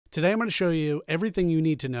Today I'm going to show you everything you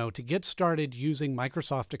need to know to get started using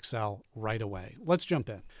Microsoft Excel right away. Let's jump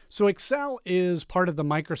in. So Excel is part of the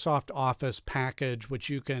Microsoft Office package, which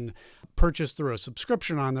you can purchase through a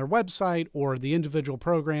subscription on their website or the individual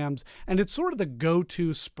programs. And it's sort of the go-to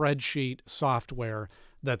spreadsheet software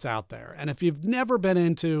that's out there. And if you've never been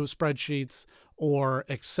into spreadsheets or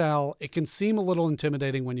Excel, it can seem a little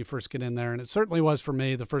intimidating when you first get in there. And it certainly was for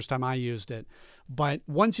me the first time I used it. But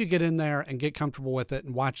once you get in there and get comfortable with it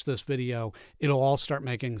and watch this video, it'll all start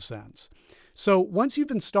making sense. So once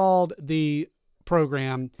you've installed the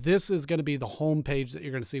program, this is going to be the home page that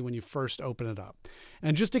you're going to see when you first open it up.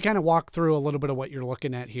 And just to kind of walk through a little bit of what you're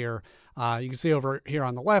looking at here, you can see over here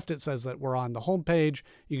on the left, it says that we're on the home page.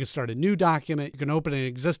 You can start a new document. You can open an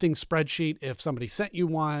existing spreadsheet if somebody sent you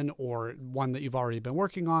one or one that you've already been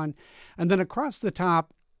working on. And then across the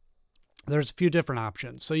top, there's a few different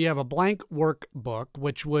options. So you have a blank workbook,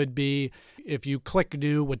 which would be, if you click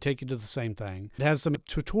new, would take you to the same thing. It has some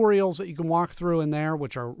tutorials that you can walk through in there,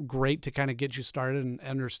 which are great to kind of get you started and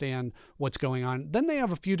understand what's going on. Then they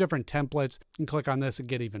have a few different templates. You can click on this and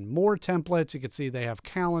get even more templates. You can see they have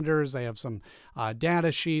calendars, they have some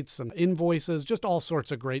data sheets, some invoices, just all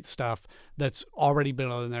sorts of great stuff that's already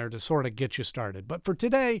been in there to sort of get you started. But for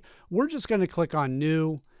today, we're just going to click on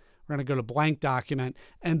new. We're going to go to blank document,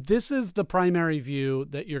 and this is the primary view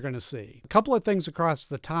that you're going to see. A couple of things across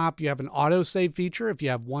the top. You have an autosave feature if you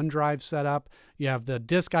have OneDrive set up. You have the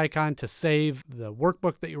disk icon to save the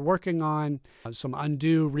workbook that you're working on, some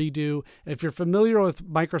undo, redo. If you're familiar with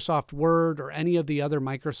Microsoft Word or any of the other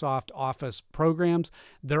Microsoft Office programs,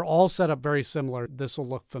 they're all set up very similar. This will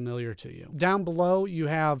look familiar to you. Down below, you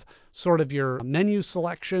have sort of your menu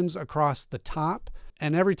selections across the top.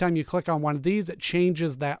 And every time you click on one of these, it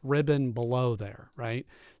changes that ribbon below there, right?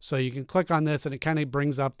 So you can click on this and it kind of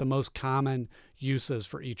brings up the most common uses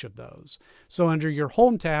for each of those. So under your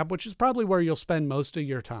Home tab, which is probably where you'll spend most of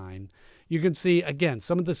your time, you can see, again,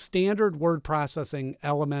 some of the standard word processing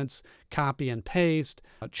elements, copy and paste,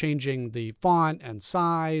 changing the font and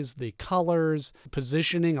size, the colors,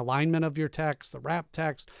 positioning, alignment of your text, the wrap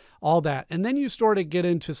text, all that. And then you sort of get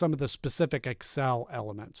into some of the specific Excel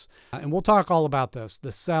elements. And we'll talk all about this,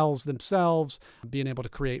 the cells themselves, being able to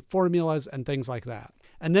create formulas and things like that.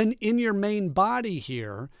 And then in your main body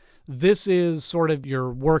here, this is sort of your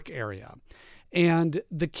work area. And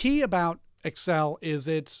the key about Excel is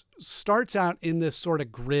it starts out in this sort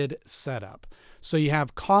of grid setup. So you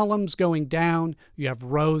have columns going down, you have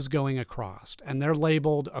rows going across, and they're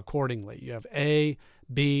labeled accordingly. You have A,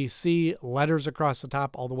 B, C, letters across the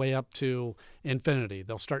top all the way up to infinity.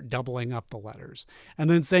 They'll start doubling up the letters. And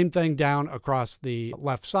then same thing down across the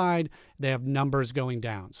left side, they have numbers going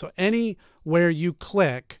down. So anywhere you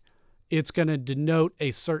click, it's going to denote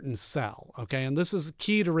a certain cell, okay? And this is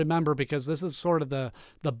key to remember because this is sort of the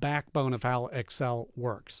backbone of how Excel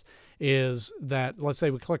works, is that, let's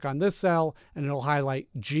say we click on this cell and it'll highlight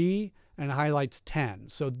G and it highlights 10.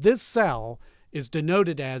 So this cell is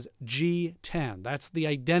denoted as G10. That's the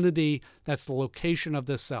identity, that's the location of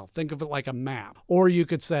this cell. Think of it like a map. Or you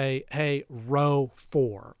could say, hey, row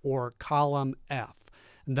 4 or column F.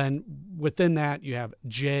 And then within that, you have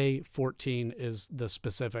J14 is the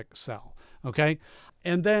specific cell, okay?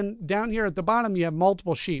 And then down here at the bottom, you have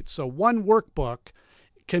multiple sheets. So one workbook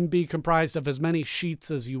can be comprised of as many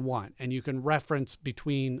sheets as you want, and you can reference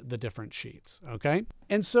between the different sheets, okay?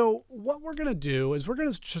 And so what we're gonna do is we're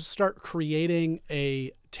gonna just start creating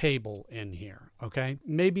a table in here, okay?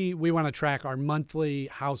 Maybe we wanna track our monthly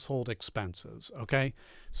household expenses, okay?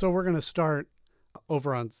 So we're gonna start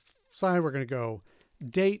over on side, we're gonna go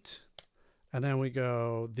date, and then we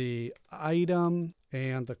go the item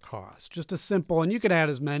and the cost. Just a simple, and you can add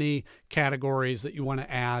as many categories that you want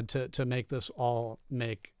to add to make this all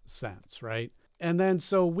make sense, right? And then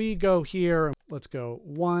so we go here, let's go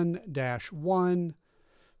 1-1.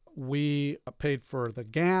 We paid for the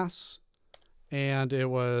gas and it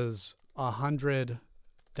was $100,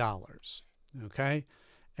 okay?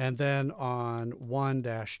 And then on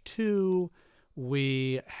 1-2,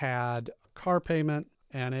 we had car payment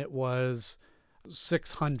and it was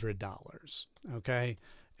 $600, okay?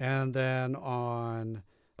 And then on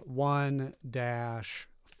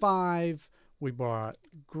 1-5, we bought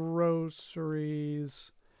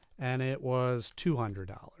groceries and it was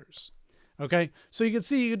 $200. Okay, so you can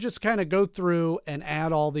see you just kind of go through and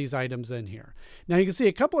add all these items in here. Now you can see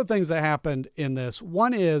a couple of things that happened in this.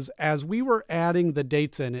 One is as we were adding the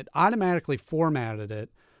dates in, it automatically formatted it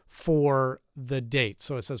for the date.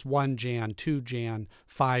 So it says 1 Jan, 2 Jan,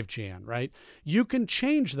 5 Jan, right? You can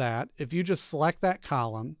change that if you just select that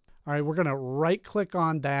column. All right, we're going to right click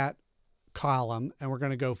on that column and we're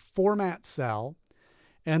going to go format cell.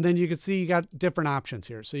 And then you can see you got different options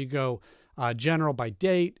here. So you go general by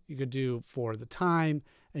date, you could do for the time,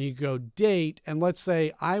 and you go date. And let's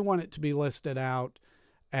say I want it to be listed out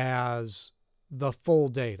as the full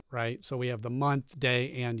date, right? So we have the month,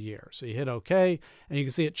 day, and year. So you hit OK, and you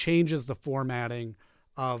can see it changes the formatting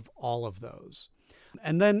of all of those.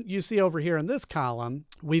 And then you see over here in this column,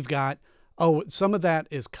 we've got, oh, some of that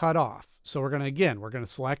is cut off. So we're going to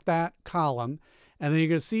select that column, and then you're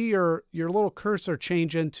going to see your little cursor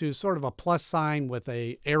change into sort of a plus sign with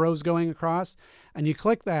arrows going across, and you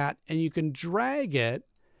click that and you can drag it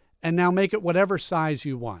and now make it whatever size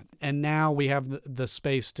you want. And now we have the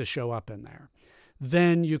space to show up in there.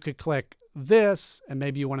 Then you could click this, and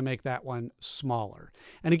maybe you want to make that one smaller.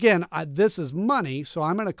 And again, this is money, so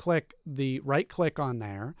I'm going to click right click on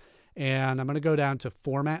there, and I'm going to go down to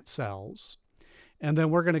Format Cells. And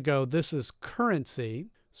then we're going to go, this is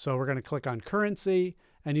currency. So we're going to click on currency,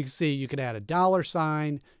 and you can see you could add a dollar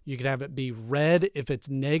sign. You could have it be red if it's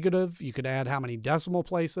negative. You could add how many decimal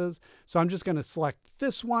places. So I'm just going to select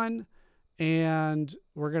this one, and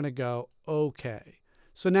we're going to go OK.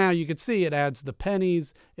 So now you can see it adds the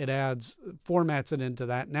pennies. It formats it into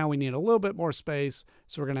that. Now we need a little bit more space.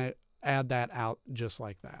 So we're going to add that out just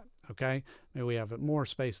like that. Okay, maybe we have more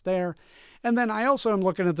space there. And then I also am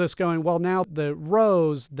looking at this going, well, now the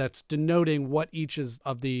rows that's denoting what each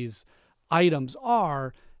of these items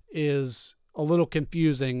are is a little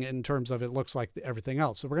confusing in terms of it looks like everything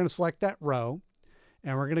else. So we're going to select that row,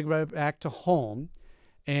 and we're going to go back to home.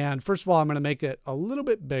 And first of all, I'm going to make it a little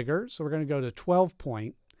bit bigger. So we're going to go to 12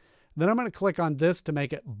 point. Then I'm going to click on this to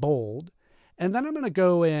make it bold. And then I'm going to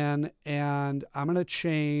go in and I'm going to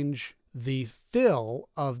change the fill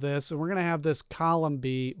of this, and we're going to have this column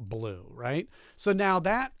be blue, right? So now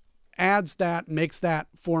that makes that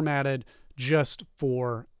formatted just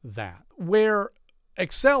for that. Where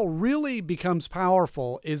Excel really becomes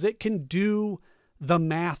powerful is it can do the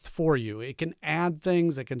math for you. It can add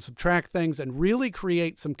things, it can subtract things, and really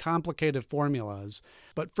create some complicated formulas.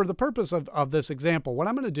 But for the purpose of this example, what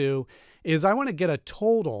I'm going to do is I want to get a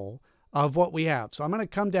total of what we have. So I'm going to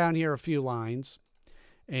come down here a few lines,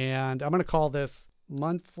 and I'm going to call this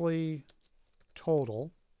monthly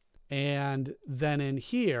total. And then in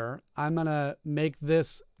here, I'm going to make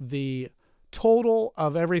this the total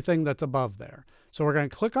of everything that's above there. So we're going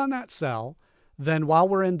to click on that cell. Then while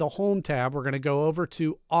we're in the Home tab, we're going to go over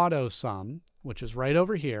to Auto Sum, which is right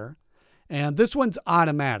over here. And this one's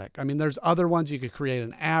automatic. I mean, there's other ones. You could create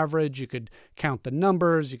an average. You could count the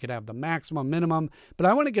numbers. You could have the maximum, minimum. But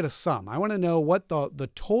I want to get a sum. I want to know what the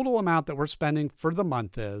total amount that we're spending for the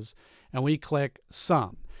month is. And we click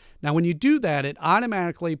Sum. Now, when you do that, it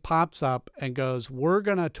automatically pops up and goes, we're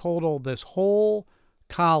going to total this whole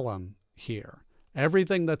column here,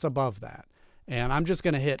 everything that's above that. And I'm just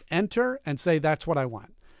going to hit Enter and say that's what I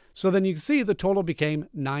want. So then you can see the total became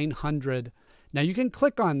 900. Now you can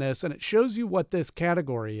click on this and it shows you what this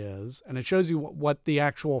category is, and it shows you what the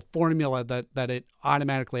actual formula that it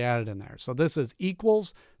automatically added in there. So this is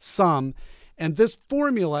equals sum, and this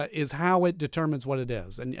formula is how it determines what it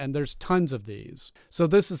is. And there's tons of these. So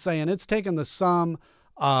this is saying it's taken the sum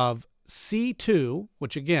of C2,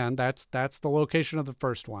 which again, that's the location of the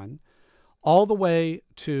first one, all the way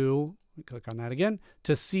to, click on that again,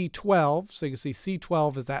 to C12. So you can see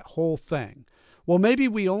C12 is that whole thing. Well, maybe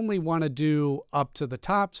we only want to do up to the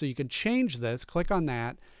top, so you can change this, click on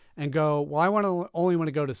that, and go, well, I only want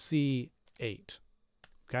to go to C8.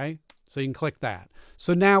 Okay, so you can click that.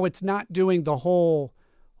 So now it's not doing the whole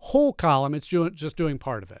column, it's just doing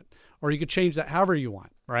part of it. Or you could change that however you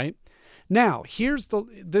want, right? Now,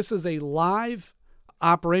 this is a live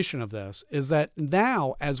operation of this, is that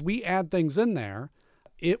now as we add things in there,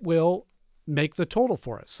 it will make the total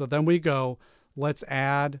for us. So then we go, let's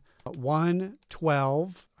add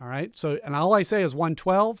 112. All right. So, and all I say is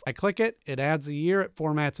 112. I click it. It adds the year. It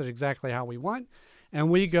formats it exactly how we want.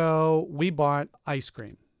 And we go, we bought ice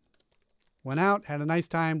cream. Went out, had a nice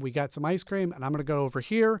time. We got some ice cream. And I'm going to go over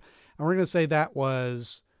here and we're going to say that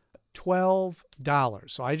was $12.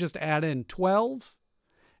 So I just add in 12.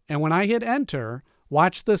 And when I hit enter,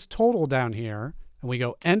 watch this total down here. And we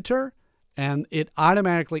go enter. And it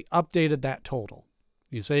automatically updated that total.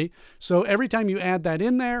 You see? So every time you add that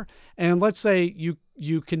in there, and let's say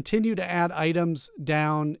you continue to add items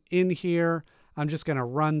down in here, I'm just going to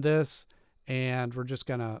run this, and we're just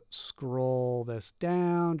going to scroll this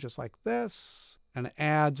down just like this, and it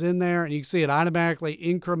adds in there, and you can see it automatically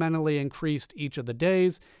incrementally increased each of the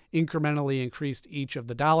days, incrementally increased each of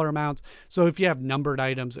the dollar amounts. So if you have numbered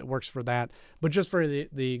items, it works for that. But just for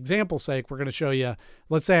the example's sake, we're going to show you,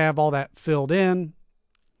 let's say I have all that filled in.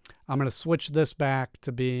 I'm going to switch this back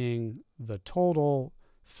to being the total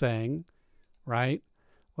thing, right?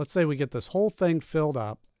 Let's say we get this whole thing filled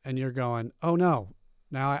up and you're going, oh no,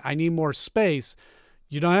 now I need more space.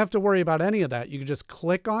 You don't have to worry about any of that. You can just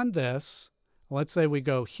click on this. Let's say we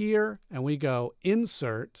go here and we go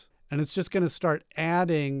insert, and it's just going to start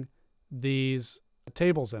adding these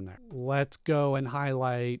tables in there. Let's go and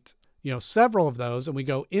highlight, several of those, and we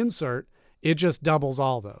go insert. It just doubles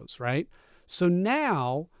all those, right? So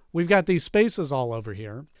now we've got these spaces all over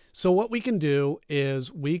here. So what we can do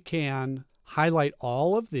is we can highlight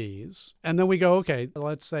all of these, and then we go, okay,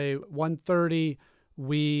 let's say 130,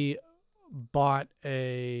 we bought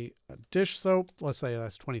a dish soap. Let's say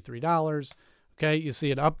that's $23. Okay, you see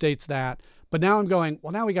it updates that. But now I'm going,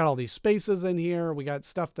 well, now we got all these spaces in here. We got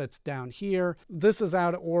stuff that's down here. This is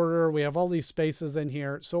out of order. We have all these spaces in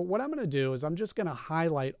here. So what I'm going to do is I'm just going to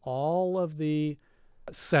highlight all of the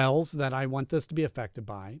cells that I want this to be affected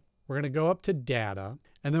by. We're going to go up to data,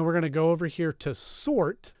 and then we're going to go over here to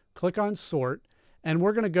sort, click on sort, and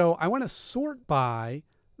we're going to go, I want to sort by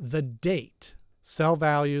the date, cell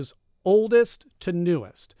values, oldest to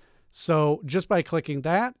newest. So just by clicking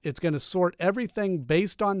that, it's going to sort everything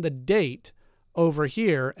based on the date over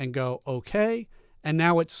here and go okay. And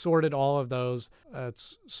now it's sorted all of those.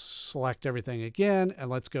 Let's select everything again, and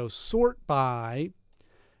let's go sort by.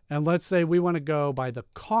 And let's say we want to go by the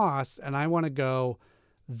cost, and I want to go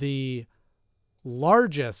the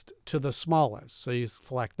largest to the smallest. So you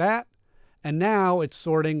select that. And now it's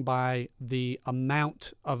sorting by the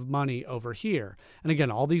amount of money over here. And again,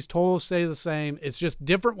 all these totals stay the same. It's just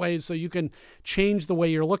different ways so you can change the way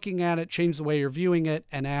you're looking at it, change the way you're viewing it,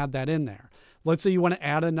 and add that in there. Let's say you want to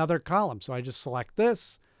add another column. So I just select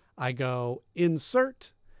this. I go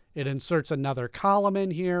insert. It inserts another column in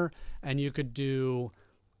here. And you could do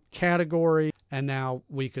category. And now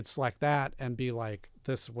we could select that and be like,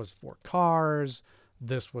 this was for cars.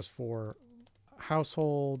 This was for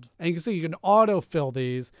household. And you can see you can autofill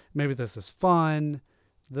these. Maybe this is fun.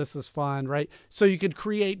 This is fun, right? So you could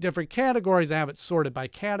create different categories and have it sorted by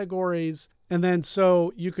categories. And then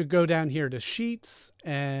so you could go down here to sheets,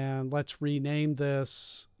 and let's rename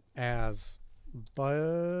this as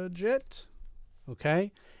budget.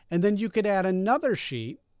 Okay. And then you could add another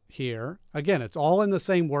sheet here. Again, it's all in the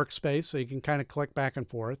same workspace, so you can kind of click back and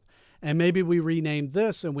forth. And maybe we rename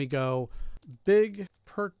this and we go big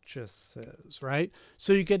purchases, right?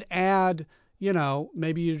 So you could add,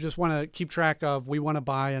 maybe you just want to keep track of, we want to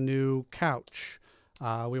buy a new couch.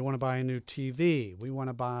 We want to buy a new TV. We want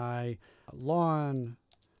to buy a lawn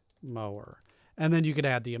mower. And then you could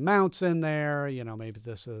add the amounts in there. Maybe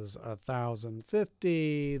this is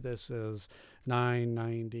 $1,050. This is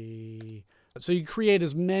 $990. So you create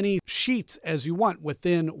as many sheets as you want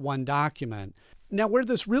within one document. Now, where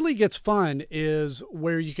this really gets fun is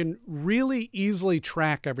where you can really easily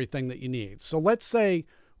track everything that you need. So let's say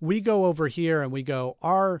we go over here and we go,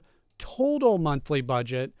 our total monthly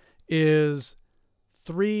budget is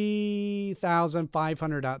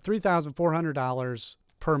 $3,400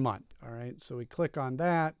 per month. All right. So we click on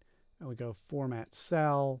that and we go format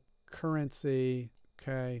cell, currency.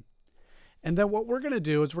 Okay. And then what we're going to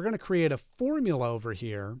do is we're going to create a formula over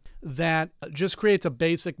here that just creates a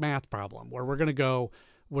basic math problem where we're going to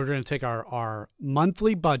take our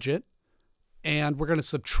monthly budget and we're going to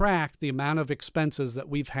subtract the amount of expenses that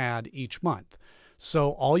we've had each month.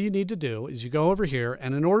 So all you need to do is you go over here,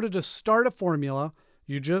 and in order to start a formula,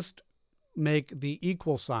 you just make the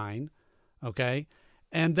equal sign, okay?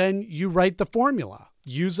 And then you write the formula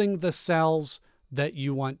using the cells that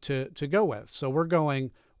you want to go with. So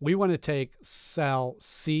we want to take cell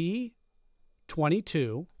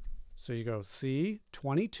C22. So you go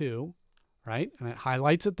C22, right? And it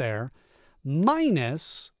highlights it there,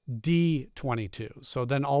 minus D22. So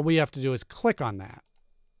then all we have to do is click on that,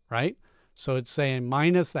 right? So it's saying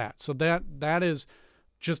minus that. So that is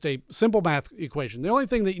just a simple math equation. The only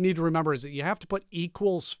thing that you need to remember is that you have to put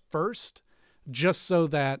equals first, just so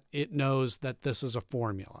that it knows that this is a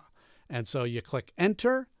formula. And so you click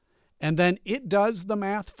enter, and then it does the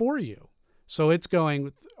math for you. So it's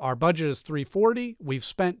going, our budget is $340. We've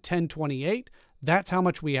spent $1,028. That's how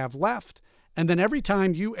much we have left. And then every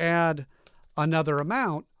time you add another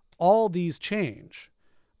amount, all these change.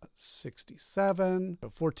 67,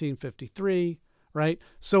 1453, right?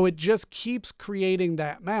 So it just keeps creating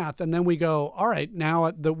that math. And then we go, all right,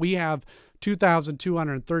 now that we have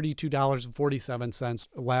 $2,232.47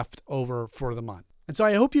 left over for the month. And so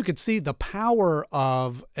I hope you could see the power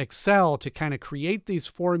of Excel to kind of create these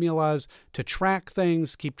formulas, to track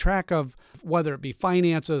things, keep track of whether it be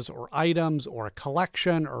finances or items or a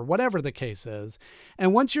collection or whatever the case is.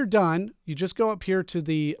 And once you're done, you just go up here to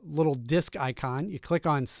the little disk icon, you click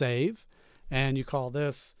on save, and you call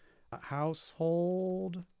this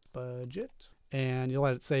household budget, and you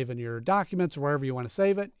let it save in your documents or wherever you want to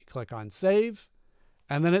save it. You click on save,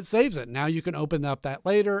 and then it saves it. Now you can open up that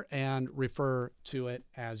later and refer to it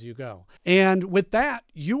as you go. And with that,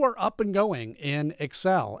 you are up and going in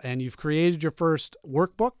Excel, and you've created your first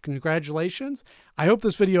workbook. Congratulations. I hope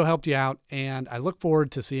this video helped you out, and I look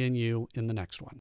forward to seeing you in the next one.